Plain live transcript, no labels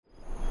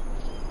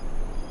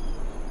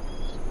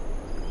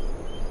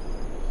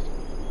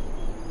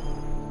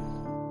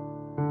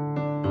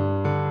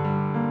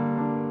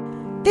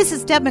This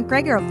is Deb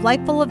McGregor of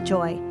Life Full of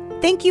Joy.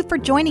 Thank you for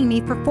joining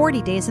me for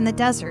 40 Days in the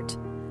Desert.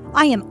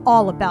 I am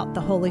all about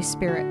the Holy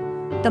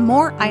Spirit. The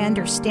more I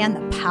understand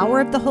the power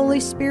of the Holy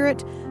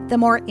Spirit, the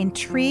more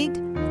intrigued,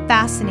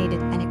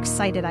 fascinated, and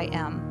excited I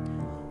am.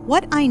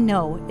 What I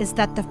know is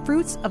that the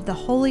fruits of the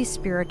Holy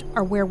Spirit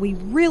are where we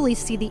really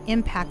see the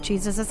impact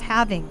Jesus is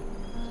having.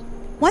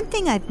 One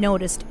thing I've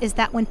noticed is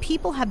that when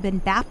people have been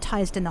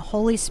baptized in the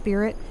Holy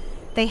Spirit,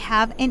 they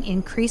have an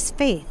increased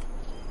faith.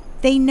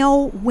 They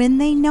know when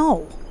they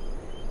know.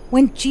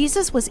 When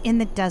Jesus was in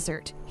the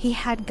desert, he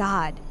had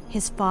God,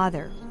 his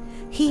Father.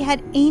 He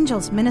had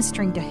angels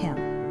ministering to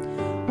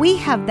him. We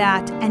have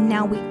that, and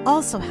now we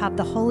also have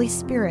the Holy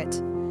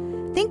Spirit.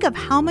 Think of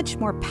how much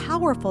more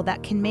powerful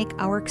that can make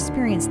our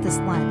experience this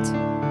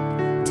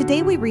Lent.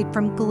 Today we read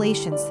from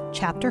Galatians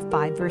chapter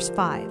 5, verse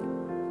 5.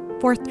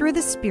 For through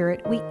the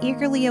Spirit we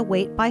eagerly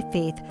await by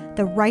faith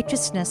the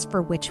righteousness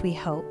for which we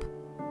hope.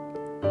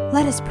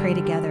 Let us pray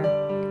together.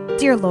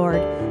 Dear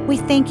Lord, we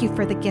thank you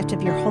for the gift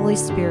of your Holy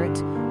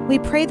Spirit. We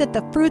pray that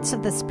the fruits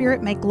of the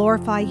Spirit may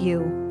glorify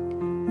you.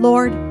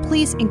 Lord,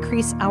 please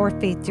increase our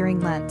faith during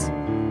Lent.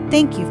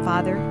 Thank you,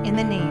 Father, in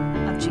the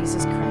name of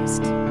Jesus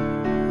Christ.